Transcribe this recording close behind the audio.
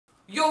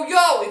Yo,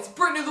 it's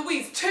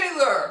Brittani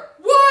Taylor!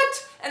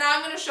 What? And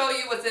I'm gonna show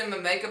you what's in my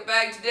makeup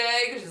bag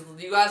today because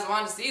you guys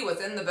want to see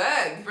what's in the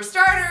bag. For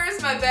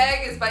starters, my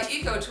bag is by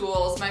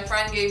XoTools. My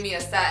friend gave me a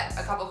set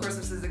a couple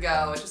Christmases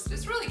ago.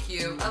 It's really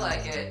cute. I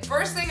like it.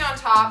 First thing on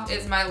top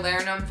is my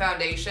Laernum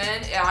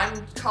foundation.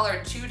 I'm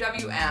colored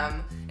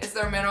 2WM. It's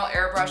their mineral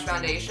airbrush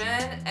foundation,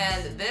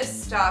 and this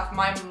stuff,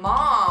 my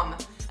mom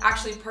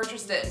actually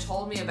purchased it and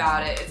told me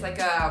about it. It's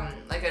like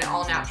an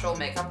all-natural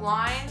makeup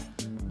line.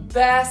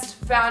 Best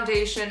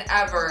foundation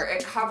ever.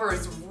 It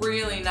covers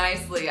really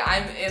nicely.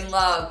 I'm in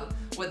love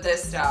with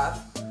this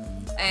stuff.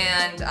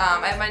 And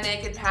I have my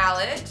Naked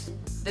palette.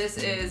 This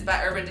is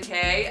by Urban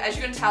Decay. As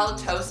you can tell,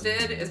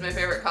 Toasted is my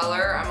favorite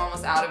color. I'm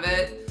almost out of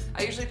it.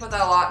 I usually put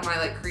that a lot in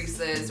my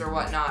creases or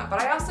whatnot,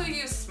 but I also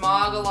use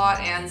Smog a lot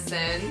and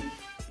Sin.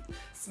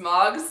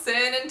 Smog,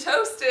 Sin, and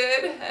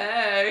Toasted.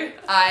 Hey.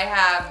 I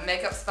have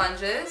makeup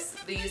sponges.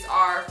 These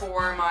are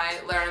for my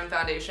Laernum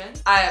foundation.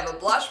 I have a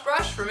blush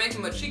brush for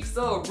making my cheeks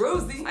so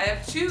rosy. I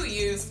have 2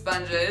 used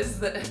sponges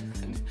that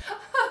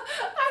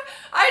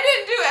I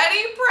didn't do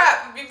any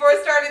prep before I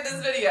started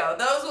this video.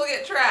 Those will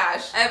get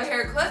trashed. I have a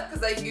hair clip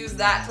because I use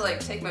that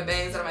to take my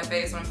bangs out of my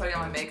face when I'm putting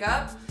on my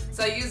makeup.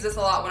 So I use this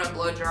a lot when I'm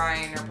blow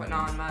drying or putting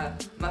on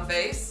my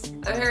face.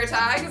 I have a hair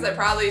tie because I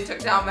probably took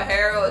down my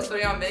hair while I was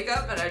putting on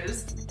makeup and I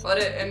just put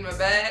it in my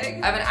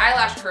bag. I have an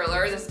eyelash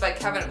curler. This is by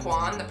Kevin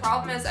Kwan. The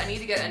problem is I need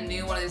to get a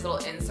new one of these little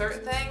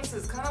insert things.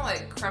 It's kind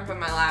of crimping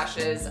my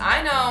lashes.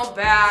 I know,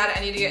 bad.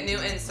 I need to get a new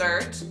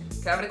insert.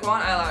 Kevin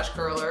Kwan eyelash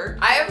curler.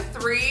 I have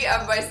 3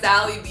 of my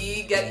Sally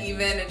B Get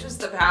Even. It's just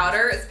the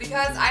powder. It's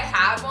because I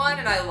had one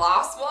and I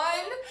lost one.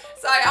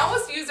 So I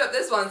almost used up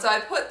this one. So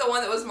I put the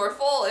one that was more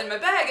full in my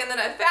bag and then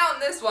I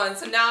found this one.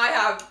 So now I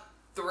have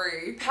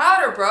 3.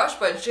 Powder brush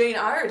by Jane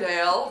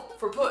Iredale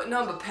for putting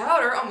on the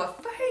powder on my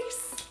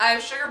face. I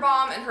have Sugar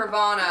Bomb and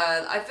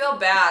Hervana. I feel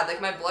bad.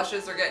 My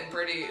blushes are getting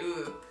pretty,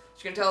 ooh.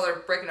 As you can tell, they're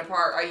breaking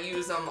apart. I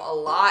use them a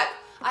lot.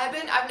 I've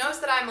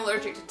noticed that I'm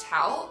allergic to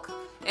talc.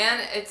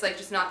 And it's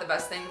just not the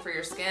best thing for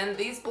your skin.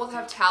 These both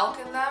have talc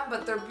in them,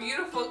 but they're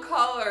beautiful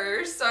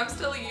colors, so I'm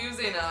still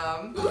using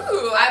them.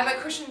 Ooh, I have my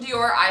Christian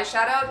Dior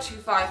eyeshadow,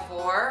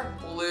 254,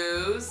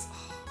 blues.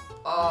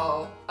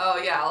 Oh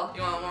yeah,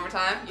 you want it one more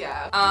time?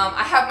 Yeah.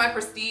 I have my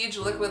Prestige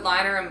liquid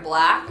liner in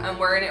black. I'm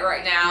wearing it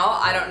right now.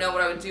 I don't know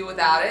what I would do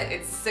without it.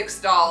 It's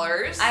 $6.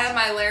 I have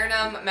my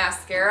Laernum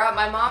mascara.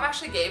 My mom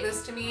actually gave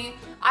this to me.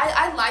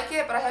 I like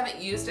it, but I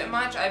haven't used it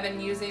much. I've been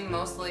using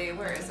mostly,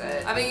 where is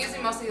it? I've been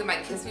using mostly my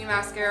Kiss Me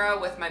mascara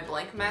with my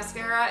Blink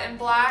mascara in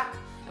black.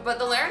 But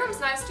the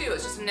Laernum's nice too.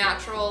 It's just a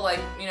natural,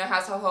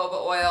 has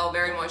jojoba oil,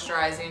 very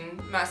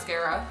moisturizing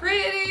mascara.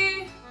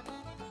 Pretty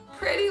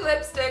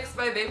lipsticks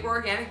by Vapor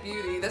Organic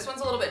Beauty. This one's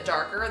a little bit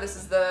darker. This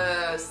is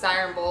the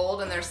Siren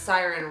Bold and there's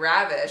Siren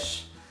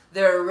Ravish.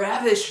 They're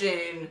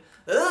ravishing.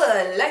 Ugh,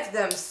 I like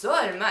them so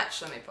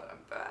much. Let me put them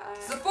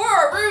back.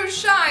 Sephora Rouge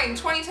Shine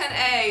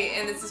 2010A,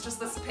 and this is just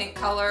this pink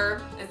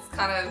color. It's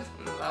kind of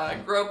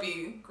not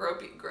gropey,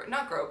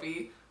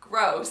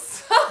 gross.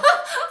 Since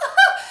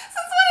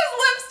when is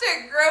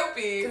lipstick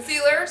gropey?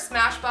 Concealer,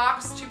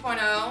 Smashbox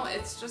 2.0.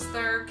 It's just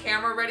their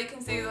camera ready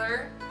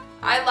concealer.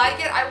 I like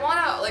it. I want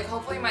to,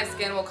 hopefully my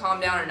skin will calm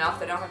down enough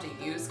that I don't have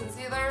to use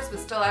concealers, but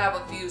still I have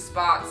a few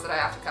spots that I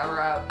have to cover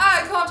up.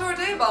 Contour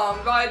Day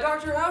Balm by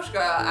Dr.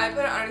 Hauschka. I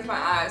put it underneath my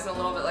eyes a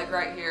little bit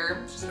right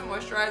here. Just a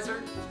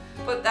moisturizer.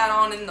 Put that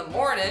on in the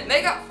morning.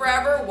 Makeup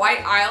Forever white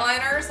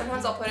eyeliner.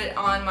 Sometimes I'll put it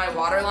on my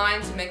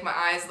waterline to make my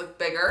eyes look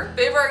bigger.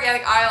 Vapor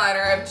Organic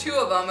eyeliner. I have 2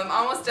 of them. I'm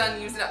almost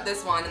done using up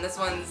this one, and this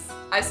one's,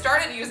 I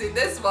started using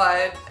this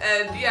one,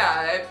 and yeah,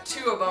 I have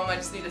 2 of them. I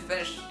just need to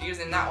finish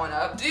using that one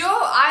up. Duo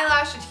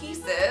eyelash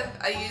adhesive.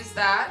 I use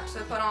that to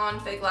put on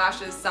fake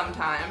lashes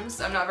sometimes.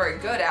 I'm not very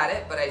good at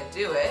it, but I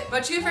do it. My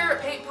 2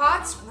 favorite paint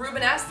pots,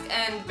 Rubenesque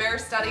and Bare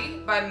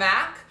Study by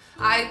MAC.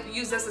 I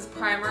use this as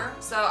primer,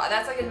 so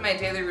that's in my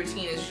daily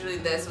routine is usually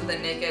this with a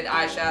Naked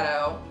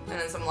eyeshadow and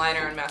then some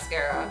liner and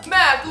mascara.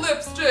 MAC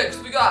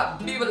lipsticks, we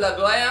got Viva La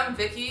Glam,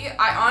 Vicky.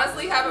 I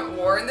honestly haven't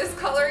worn this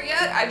color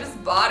yet. I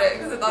just bought it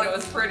because I thought it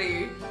was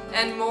pretty.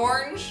 And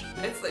Morange,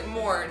 it's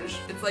Morange.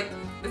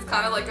 It's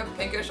kind of like a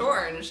pinkish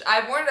orange.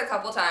 I've worn it a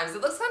couple times.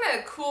 It looks kind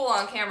of cool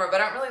on camera,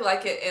 but I don't really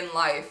like it in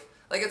life.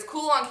 It's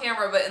cool on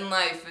camera, but in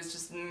life, it's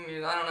just, I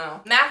don't know.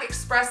 MAC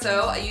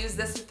Espresso, I use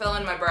this to fill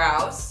in my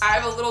brows. I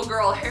have a little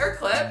girl hair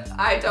clip.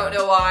 I don't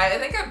know why. I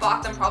think I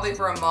bought them probably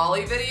for a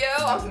Molly video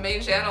on the main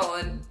channel,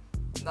 and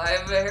I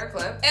have a hair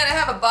clip. And I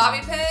have a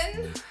bobby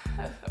pin.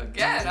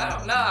 Again, I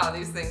don't know how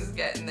these things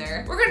get in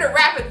there. We're gonna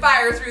rapid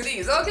fire through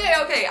these.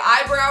 Okay.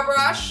 Eyebrow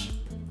brush,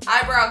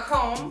 eyebrow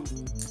comb,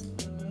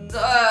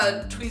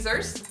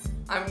 tweezers.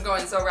 I'm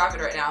going so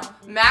rapid right now.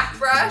 MAC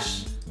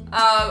brush.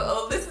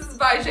 This is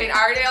by Jane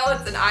Iredale.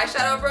 It's an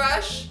eyeshadow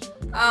brush.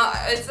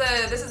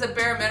 This is a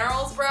Bare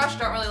Minerals brush.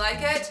 Don't really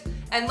like it.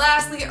 And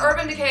lastly,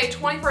 Urban Decay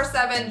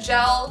 24/7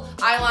 gel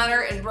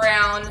eyeliner in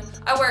brown.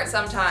 I wear it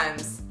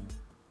sometimes.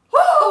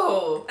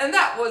 Woo! And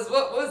that was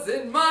what was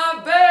in my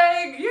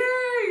bag.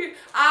 Yay!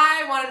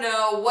 I want to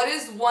know, what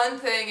is one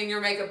thing in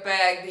your makeup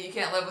bag that you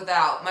can't live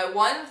without? My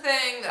one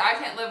thing that I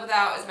can't live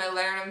without is my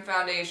Larenum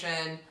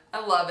foundation.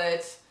 I love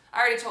it. I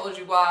already told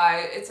you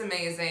why. It's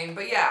amazing.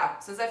 But yeah,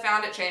 since I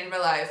found it, changed my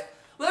life.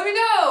 Let me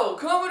know!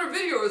 Comment or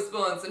video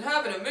response and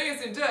have an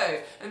amazing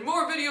day. And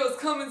more videos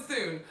coming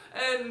soon.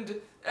 And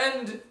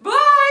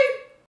bye!